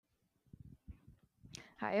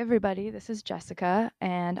Hi, everybody. This is Jessica,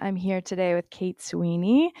 and I'm here today with Kate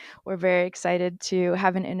Sweeney. We're very excited to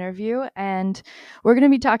have an interview, and we're going to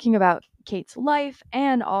be talking about Kate's life,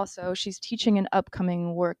 and also she's teaching an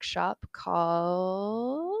upcoming workshop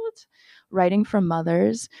called Writing for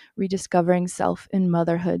Mothers Rediscovering Self in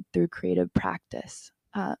Motherhood Through Creative Practice.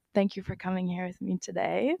 Thank you for coming here with me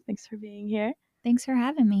today. Thanks for being here. Thanks for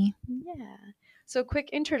having me. Yeah. So,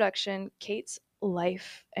 quick introduction. Kate's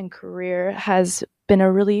life and career has been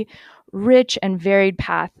a really rich and varied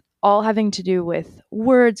path, all having to do with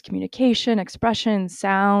words, communication, expression,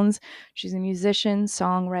 sounds. She's a musician,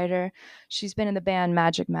 songwriter. She's been in the band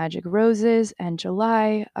Magic Magic Roses and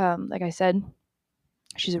July. Like I said,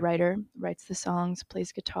 she's a writer, writes the songs,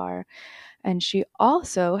 plays guitar, and she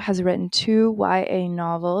also has written two YA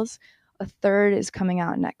novels. A third is coming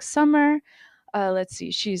out next summer. Let's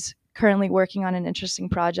see, she's currently working on an interesting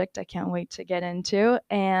project I can't wait to get into.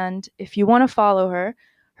 And if you want to follow her,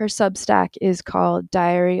 her Substack is called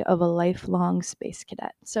Diary of a Lifelong Space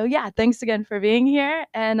Cadet. So, yeah, thanks again for being here.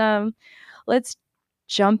 And let's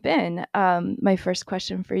jump in. My first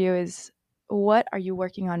question for you is, what are you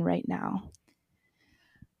working on right now?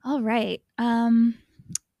 All right. I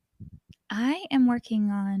am working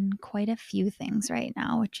on quite a few things right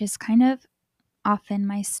now, which is kind of often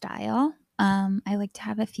my style. I like to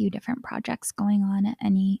have a few different projects going on at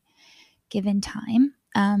any given time.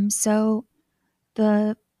 So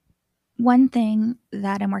the one thing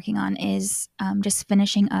that I'm working on is just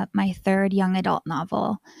finishing up my third young adult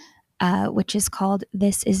novel, which is called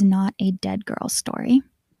This Is Not a Dead Girl Story.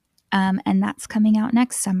 And that's coming out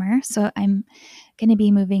next summer. So I'm going to be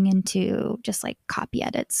moving into just like copy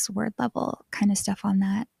edits, word level kind of stuff on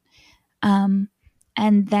that. Um,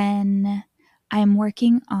 and then I'm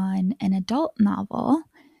working on an adult novel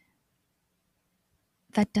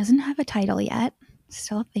that doesn't have a title yet.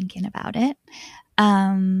 Still thinking about it.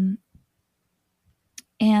 And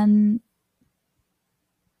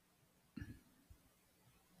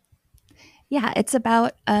yeah, it's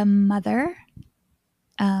about a mother.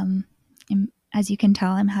 Um, as you can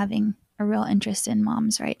tell, I'm having a real interest in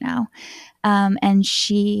moms right now. And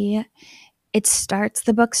the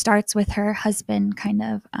book starts with her husband kind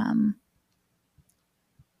of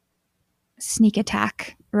sneak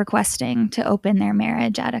attack requesting to open their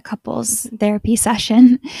marriage at a couples therapy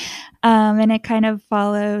session. And it kind of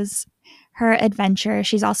follows her adventure.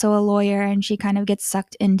 She's also a lawyer, and she kind of gets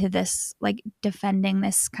sucked into this, like defending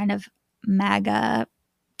this kind of MAGA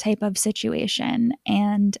type of situation.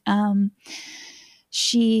 And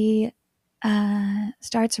she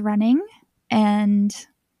starts running and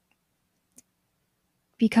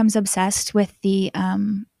becomes obsessed with the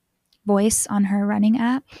voice on her running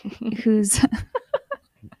app, who's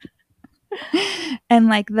and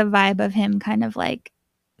like the vibe of him kind of like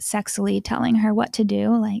sexily telling her what to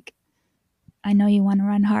do. Like, I know you want to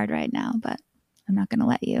run hard right now, but I'm not going to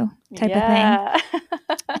let you, type of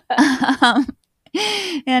thing. um,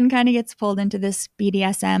 and kind of gets pulled into this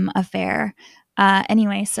BDSM affair.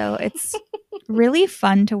 Anyway, so it's really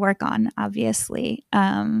fun to work on, obviously.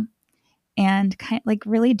 And kind of like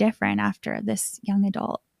really different after this young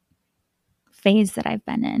adult phase that I've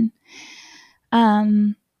been in.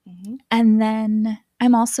 And then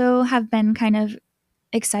I'm also have been kind of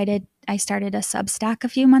excited. I started a Substack a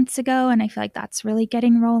few months ago, and I feel like that's really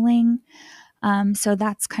getting rolling. So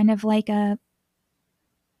that's kind of like a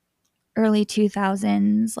early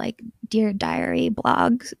 2000s like Dear Diary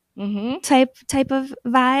blog type of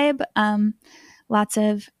vibe. Lots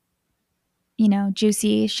of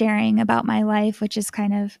juicy sharing about my life, which is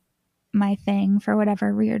kind of my thing for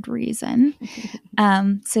whatever weird reason.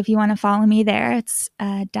 So if you want to follow me there, it's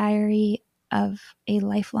a Diary of a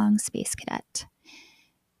Lifelong Space Cadet.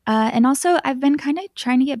 And also, I've been kind of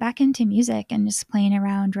trying to get back into music and just playing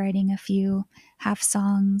around, writing a few half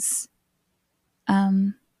songs.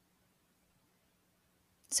 So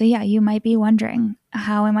yeah, you might be wondering,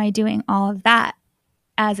 how am I doing all of that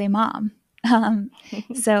as a mom?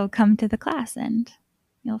 So come to the class and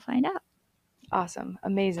you'll find out. Awesome.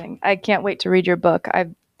 Amazing. I can't wait to read your book.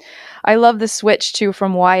 I love the switch too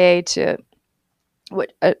from YA to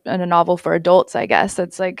a novel for adults, I guess.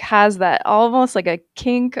 It's like has that almost like a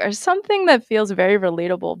kink or something that feels very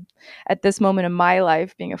relatable at this moment in my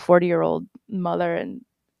life, being a 40-year-old mother and,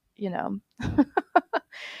 you know,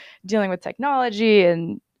 dealing with technology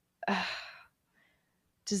and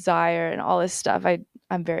desire and all this stuff.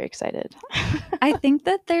 I'm very excited. I think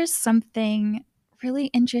that there's something really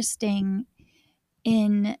interesting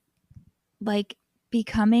in like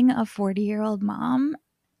becoming a 40-year-old mom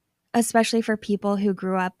especially for people who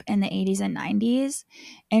grew up in the 80s and 90s,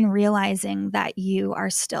 and realizing that you are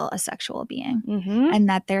still a sexual being, and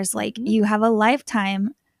that there's like, you have a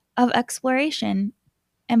lifetime of exploration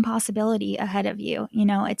and possibility ahead of you. You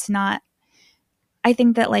know, it's not, I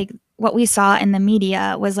think that like what we saw in the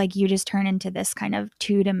media was like, you just turn into this kind of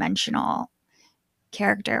two-dimensional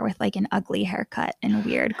character with like an ugly haircut and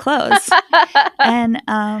weird clothes. And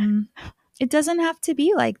it doesn't have to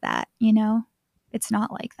be like that, you know? It's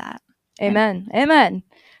not like that. Amen. Amen.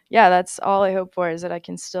 Yeah, that's all I hope for, is that I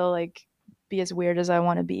can still like be as weird as I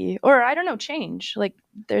want to be, or I don't know, change. Like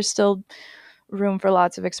there's still room for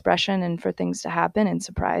lots of expression and for things to happen and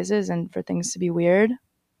surprises and for things to be weird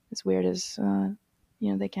as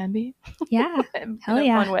they can be. Yeah. In Hell a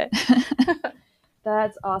yeah. fun way.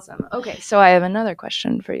 That's awesome. Okay, so I have another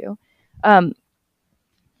question for you.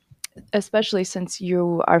 Especially since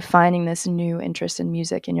you are finding this new interest in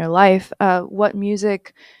music in your life, what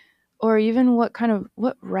music or even what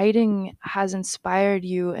writing has inspired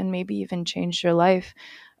you and maybe even changed your life?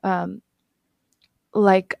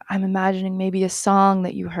 Like I'm imagining maybe a song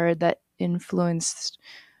that you heard that influenced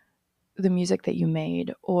the music that you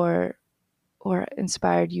made, or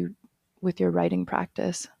inspired you with your writing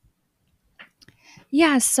practice.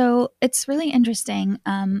 Yeah, so it's really interesting.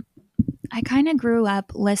 I kind of grew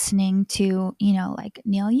up listening to, you know, like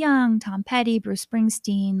Neil Young, Tom Petty, Bruce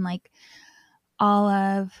Springsteen, like all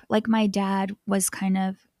of, like my dad was kind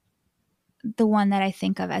of the one that I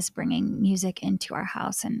think of as bringing music into our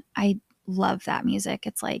house. And I love that music.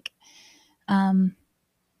 It's like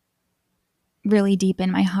really deep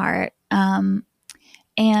in my heart. And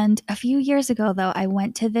a few years ago, though, I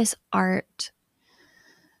went to this art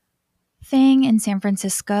thing in San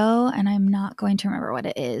Francisco, and I'm not going to remember what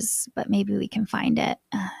it is, but maybe we can find it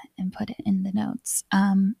and put it in the notes.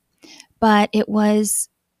 But it was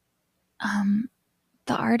the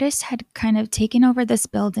artist had kind of taken over this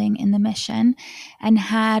building in the Mission and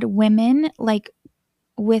had women like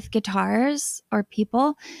with guitars, or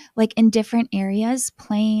people like in different areas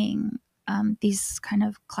playing these kind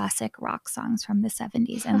of classic rock songs from the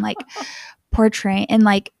 70s, and like portraying and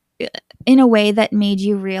like in a way that made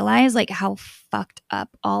you realize like how fucked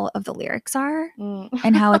up all of the lyrics are,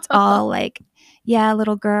 and how it's all like, yeah,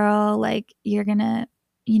 little girl, like you're gonna,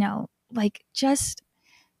 you know, like just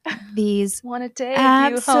these Want to take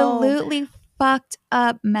absolutely you home. fucked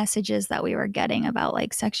up messages that we were getting about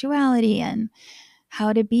like sexuality and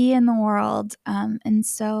how to be in the world. And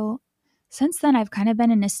so since then, I've kind of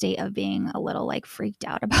been in a state of being a little like freaked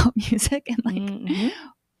out about music and like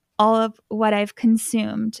all of what I've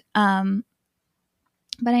consumed. But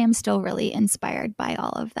I am still really inspired by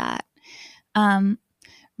all of that.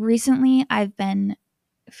 Recently, I've been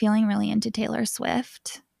feeling really into Taylor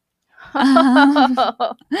Swift. You're a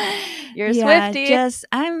Swiftie.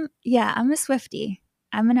 I'm a Swiftie.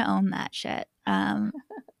 I'm gonna own that shit.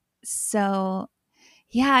 So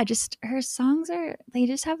yeah, just her songs they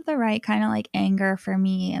just have the right kind of like anger for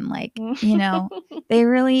me, and like, you know, they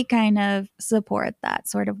really kind of support that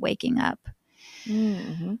sort of waking up.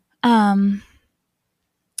 And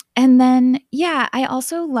then yeah, I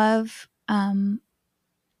also love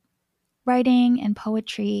writing and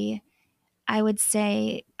poetry. I would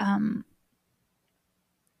say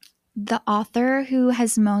the author who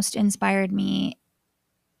has most inspired me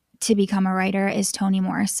to become a writer is Toni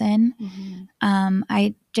Morrison.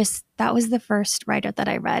 That was the first writer that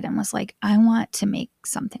I read and was like, I want to make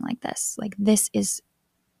something like this. Like, this is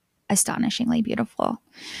astonishingly beautiful.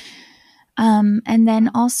 And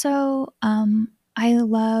then also, I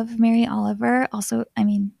love Mary Oliver. Also, I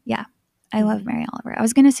mean, yeah, I love Mary Oliver. I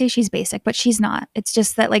was going to say she's basic, but she's not. It's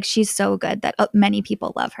just that like she's so good that many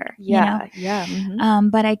people love her. Yeah, you know?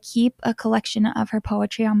 But I keep a collection of her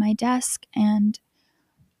poetry on my desk, and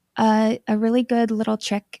a really good little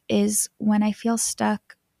trick is when I feel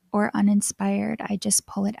stuck or uninspired, I just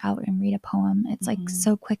pull it out and read a poem. It's like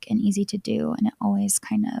so quick and easy to do, and it always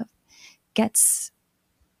kind of gets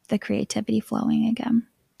the creativity flowing again.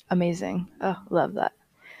 Amazing. Oh, love that.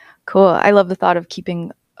 Cool. I love the thought of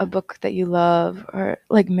keeping a book that you love, or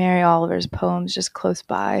like Mary Oliver's poems, just close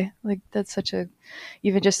by. Like that's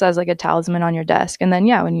even just as like a talisman on your desk. And then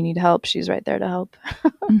yeah, when you need help, she's right there to help.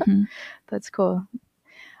 That's cool.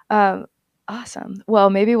 Awesome. Well,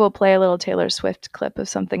 maybe we'll play a little Taylor Swift clip of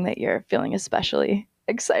something that you're feeling especially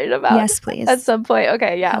excited about. Yes, please. At some point.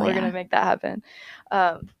 Okay, yeah, we're gonna make that happen.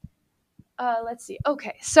 Let's see.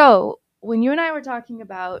 Okay, so when you and I were talking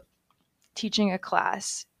about teaching a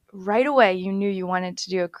class, right away you knew you wanted to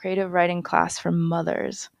do a creative writing class for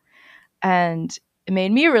mothers, and it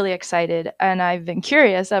made me really excited. And I've been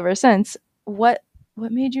curious ever since. What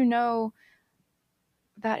made you know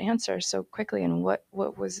that answer so quickly, and what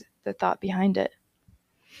was the thought behind it?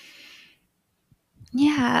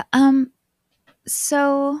 Yeah.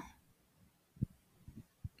 So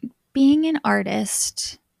being an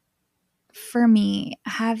artist, for me,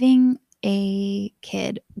 having a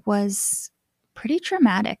kid was pretty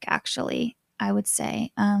traumatic, actually, I would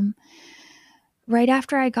say. Right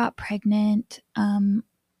after I got pregnant,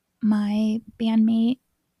 my bandmate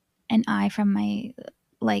and I, from my,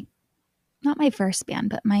 like, not my first band,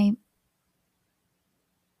 but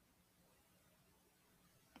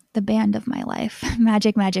the band of my life,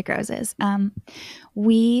 Magic Roses,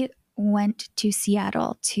 we went to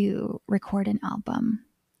Seattle to record an album.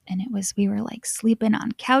 And we were like sleeping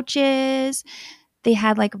on couches. They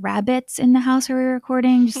had like rabbits in the house where we were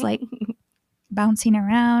recording, just like bouncing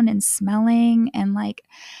around and smelling. And like,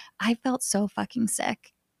 I felt so fucking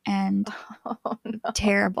sick and Oh, no.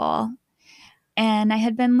 terrible. And I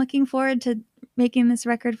had been looking forward to making this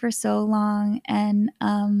record for so long. And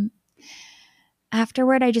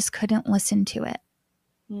afterward, I just couldn't listen to it.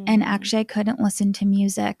 And actually, I couldn't listen to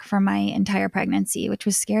music for my entire pregnancy, which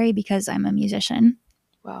was scary because I'm a musician.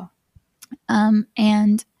 Wow.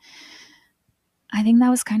 And I think that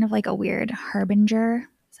was kind of like a weird harbinger.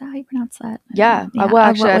 Is that how you pronounce that? Yeah. Yeah, Well, of what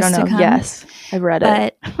actually, I was don't to know. come. Yes, I've read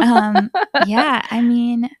it. But yeah, I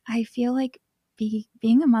mean, I feel like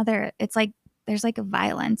being a mother, it's like there's like a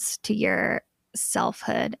violence to your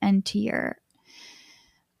selfhood and to your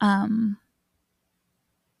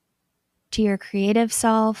creative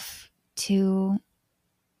self, to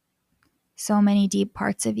so many deep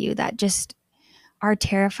parts of you that just are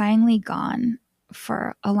terrifyingly gone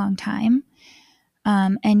for a long time.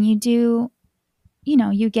 And you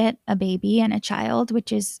get a baby and a child,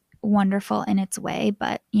 which is wonderful in its way,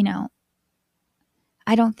 but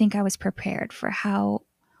I don't think I was prepared for how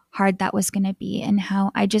hard that was going to be, and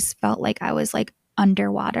how I just felt like I was like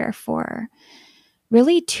underwater for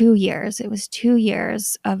really 2 years. It was 2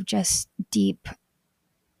 years of just deep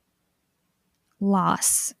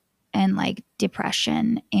loss and like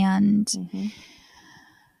depression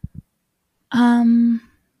um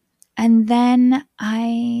and then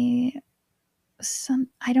I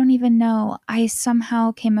don't even know, I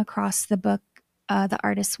somehow came across the book, The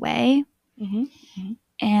Artist's Way.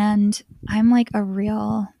 And I'm like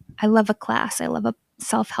I love a class, I love a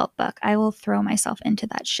self-help book, I will throw myself into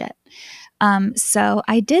that shit. So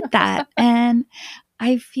I did that and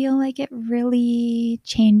I feel like it really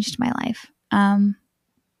changed my life. And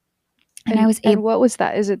I was And able. what was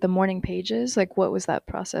that? Is it the morning pages? Like, what was that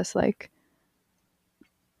process like?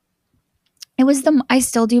 I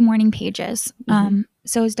still do morning pages.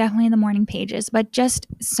 So it was definitely the morning pages, but just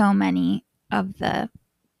so many of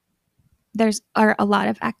there's are a lot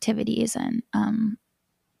of activities. And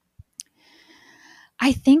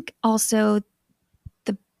I think also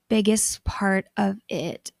the biggest part of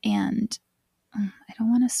it, and I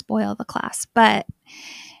don't want to spoil the class, but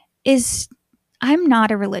is I'm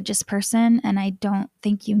not a religious person, and I don't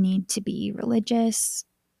think you need to be religious.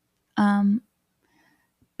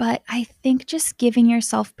 But I think just giving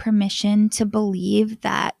yourself permission to believe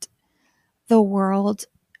that the world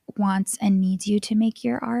wants and needs you to make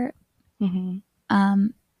your art, and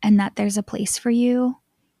that there's a place for you,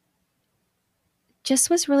 just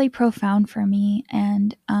was really profound for me.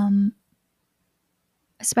 And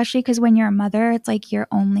especially because when you're a mother, it's like you're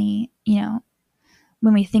only,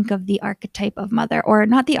 when we think of the archetype of mother, or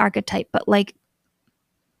not the archetype, but like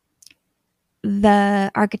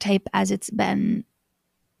the archetype as it's been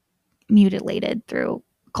mutilated through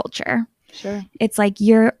culture. Sure. It's like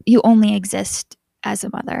you only exist as a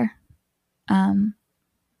mother.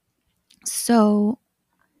 So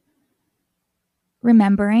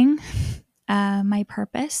remembering my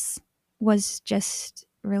purpose was just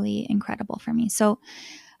really incredible for me. So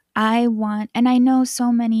and I know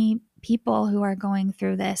so many people who are going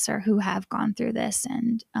through this or who have gone through this,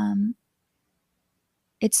 and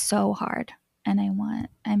it's so hard. And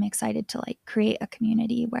I'm excited to like create a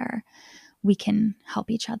community where we can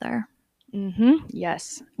help each other.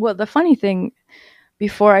 Yes. Well, the funny thing,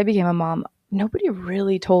 before I became a mom, nobody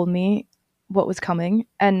really told me what was coming,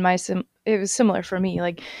 and it was similar for me.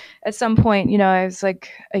 Like, at some point, I was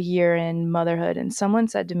like a year in motherhood, and someone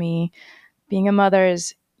said to me, being a mother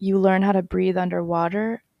is you learn how to breathe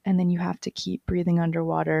underwater, and then you have to keep breathing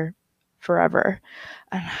underwater forever.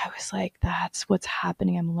 And I was like, that's what's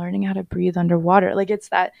happening. I'm learning how to breathe underwater. Like, it's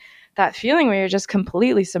that feeling where you're just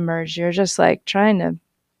completely submerged. You're just like trying to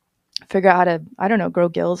figure out how to, I don't know, grow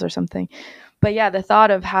gills or something. But yeah, the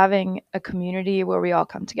thought of having a community where we all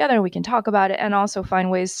come together and we can talk about it, and also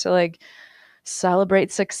find ways to like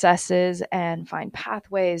celebrate successes and find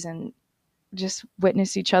pathways and just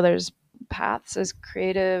witness each other's paths as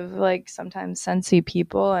creative, like sometimes sensey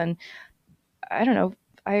people. And I don't know,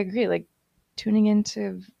 I agree, like tuning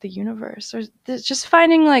into the universe or just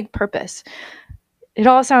finding like purpose. It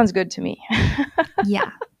all sounds good to me.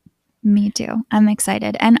 Yeah, me too. I'm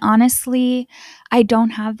excited. And honestly, I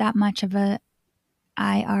don't have that much of a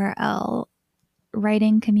IRL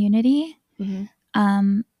writing community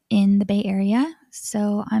Mm-hmm. in the Bay Area.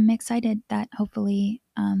 So I'm excited that hopefully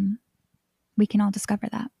we can all discover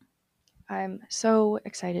that. I'm so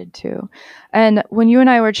excited too. And when you and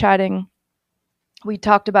I were chatting, we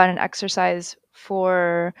talked about an exercise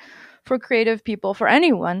for creative people, for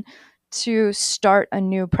anyone to start a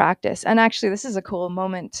new practice. And actually, this is a cool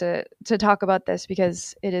moment to talk about this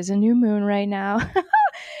because it is a new moon right now.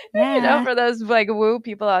 Yeah. For those like woo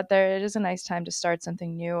people out there, it is a nice time to start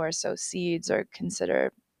something new or sow seeds or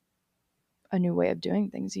consider a new way of doing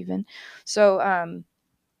things even. So,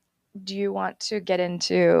 do you want to get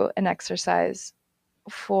into an exercise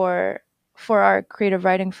for our creative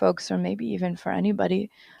writing folks, or maybe even for anybody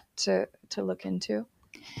to look into?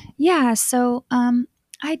 Yeah. So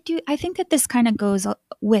I think that this kind of goes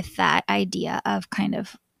with that idea of kind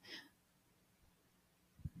of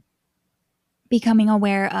becoming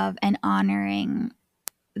aware of and honoring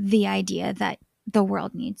the idea that the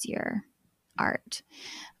world needs your art.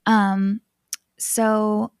 Um,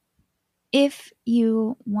 so if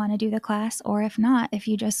you want to do the class, or if not, if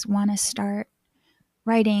you just want to start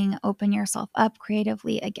writing, open yourself up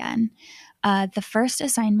creatively again, the first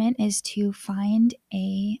assignment is to find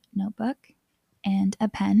a notebook and a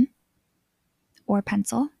pen or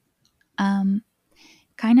pencil, um,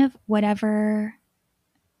 kind of whatever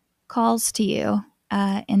calls to you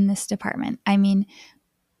in this department. I mean,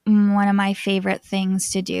 one of my favorite things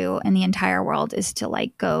to do in the entire world is to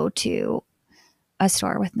like go to a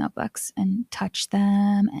store with notebooks and touch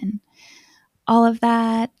them and all of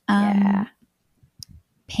that. Yeah.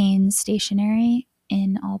 Payne Stationery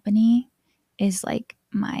in Albany is like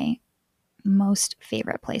my most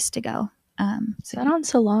favorite place to go. Is that on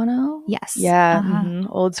Solano? Yes, Yeah.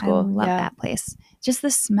 Old I school. love Yeah. that place. Just the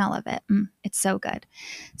smell of it, it's so good.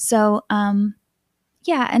 So,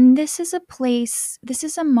 yeah, and this is a place. This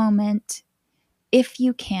is a moment, if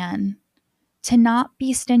you can, to not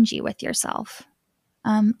be stingy with yourself,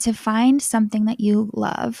 to find something that you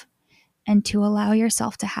love, and to allow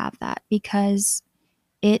yourself to have that because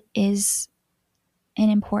it is an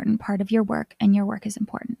important part of your work, and your work is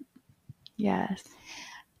important. Yes.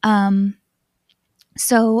 Um,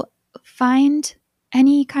 so find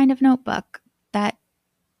any kind of notebook that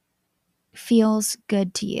feels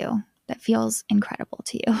good to you, that feels incredible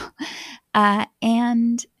to you.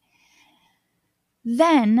 And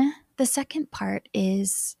then the second part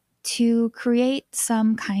is to create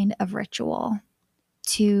some kind of ritual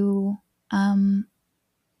to um,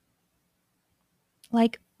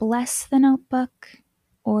 like bless the notebook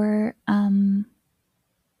or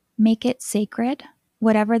make it sacred,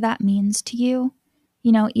 whatever that means to you.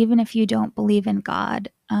 You know, even if you don't believe in God,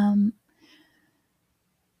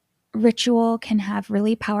 ritual can have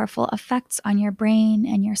really powerful effects on your brain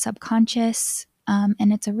and your subconscious.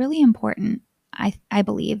 And it's a really important, I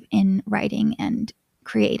believe, in writing and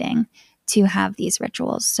creating to have these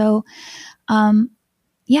rituals. So,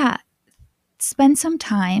 yeah, spend some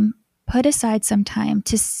time, put aside some time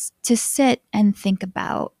to sit and think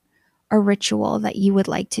about a ritual that you would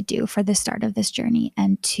like to do for the start of this journey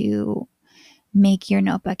and to make your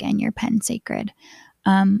notebook and your pen sacred.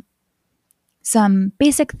 Um, some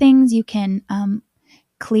basic things you can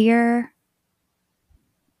clear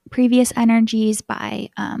previous energies by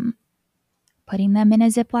putting them in a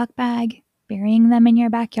Ziploc bag, burying them in your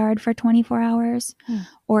backyard for 24 hours,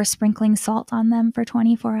 or sprinkling salt on them for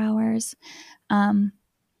 24 hours.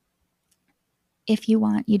 If you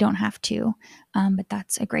want, you don't have to, but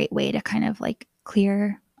that's a great way to kind of like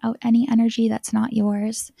clear out any energy that's not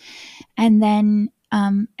yours. And then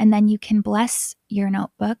you can bless your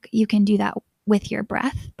notebook. You can do that with your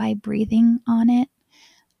breath by breathing on it.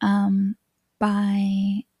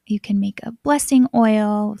 By you can make a blessing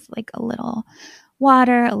oil with like a little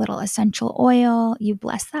water, a little essential oil. You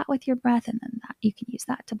bless that with your breath, and then that you can use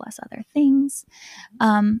that to bless other things.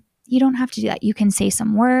 You don't have to do that. You can say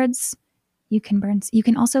some words. You can burn. You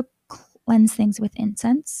can also cleanse things with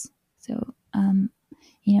incense. So,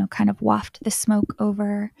 kind of waft the smoke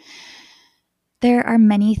over. There are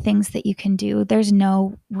many things that you can do. There's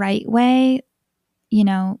no right way.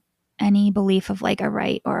 Any belief of like a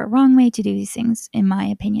right or a wrong way to do these things, in my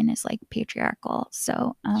opinion, is like patriarchal.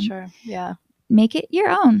 So, Sure. Yeah. make it your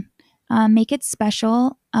own, make it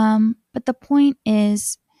special. But the point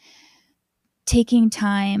is taking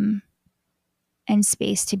time and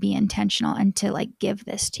space to be intentional and to like give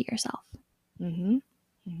this to yourself. Mm-hmm.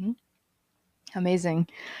 Mm-hmm. Amazing.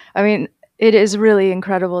 I mean, it is really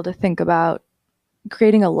incredible to think about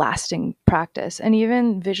creating a lasting practice and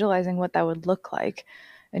even visualizing what that would look like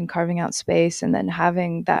and carving out space and then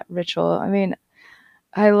having that ritual. I mean,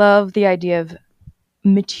 I love the idea of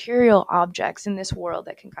material objects in this world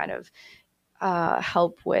that can kind of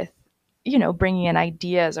help with, bringing in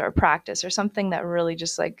ideas or a practice or something that really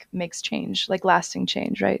just like makes change, like lasting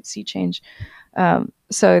change, right? See change.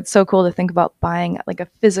 So it's so cool to think about buying like a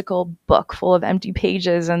physical book full of empty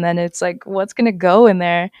pages, and then it's like, what's going to go in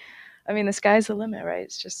there? I mean, the sky's the limit, right?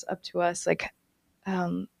 It's just up to us. Like,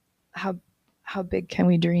 um, how how big can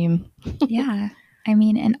we dream? Yeah. I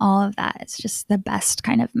mean, and all of that, it's just the best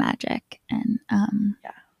kind of magic.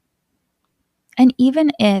 Yeah. And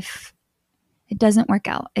even if it doesn't work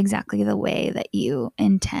out exactly the way that you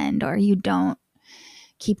intend, or you don't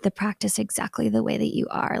keep the practice exactly the way that you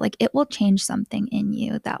are, like it will change something in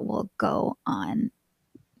you that will go on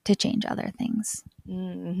to change other things,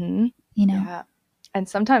 Mm-hmm. you know? Yeah. And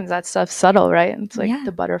sometimes that stuff's subtle, right? It's like Yeah.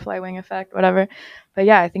 the butterfly wing effect, whatever. But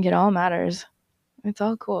yeah, I think it all matters. It's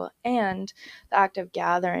all cool. And the act of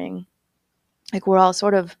gathering, like we're all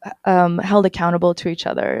sort of held accountable to each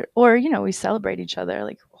other, or, we celebrate each other,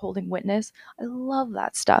 like holding witness. I love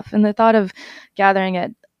that stuff. And the thought of gathering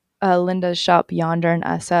at Linda's shop Yonder in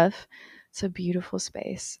SF, it's a beautiful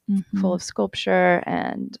space full of sculpture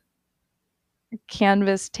and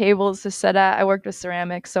canvas tables to sit at. I worked with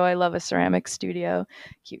ceramics, so I love a ceramic studio.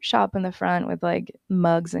 Cute shop in the front with like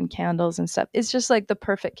mugs and candles and stuff. It's just like the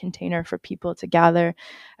perfect container for people to gather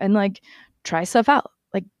and like try stuff out.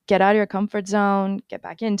 Like get out of your comfort zone, get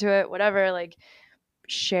back into it, whatever, like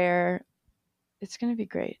share. It's going to be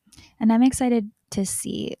great. And I'm excited to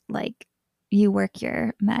see like you work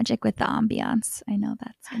your magic with the ambiance. I know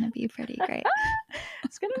that's going to be pretty great.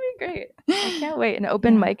 It's going to be great. I can't wait. An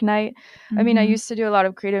open mic night. I mean, I used to do a lot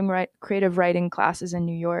of creative writing classes in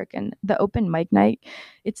New York, and the open mic night,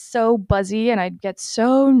 it's so buzzy and I get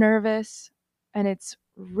so nervous, and it's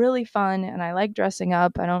really fun, and I like dressing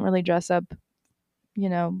up. I don't really dress up, you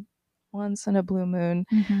know, once in a blue moon.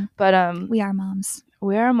 But we are moms.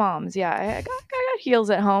 we are moms. Yeah, I got heels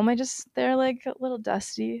at home. They're like a little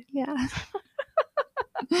dusty. Yeah.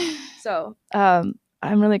 So,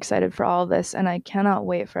 I'm really excited for all of this, and I cannot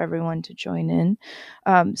wait for everyone to join in.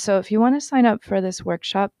 So if you want to sign up for this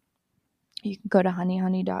workshop, you can go to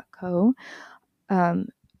honeyhoney.co, and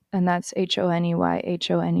that's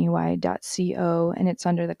honeyhoney.co, and it's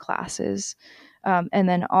under the classes. And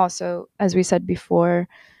then also, as we said before,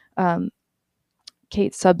 um,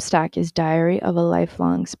 Kate's Substack is Diary of a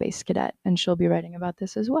Lifelong Space Cadet, and she'll be writing about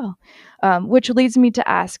this as well. Which leads me to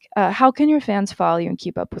ask, how can your fans follow you and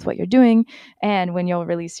keep up with what you're doing? And when you'll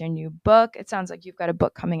release your new book? It sounds like you've got a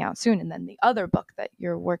book coming out soon, and then the other book that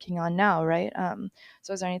you're working on now, right?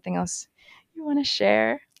 So is there anything else you want to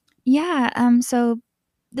share? Yeah. So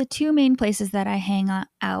the two main places that I hang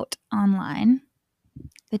out online,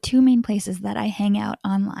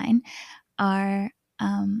 are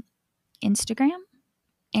Instagram,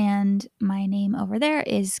 and my name over there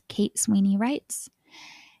is Kate Sweeney Writes,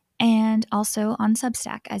 and also on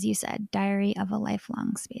Substack, as you said, Diary of a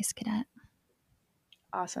Lifelong Space Cadet.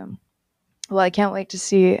 Awesome. Well, I can't wait to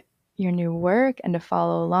see your new work and to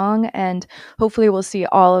follow along. And hopefully we'll see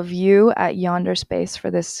all of you at Yonder Space for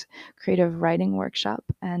this creative writing workshop.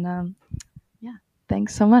 And yeah,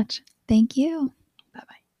 thanks so much. Thank you.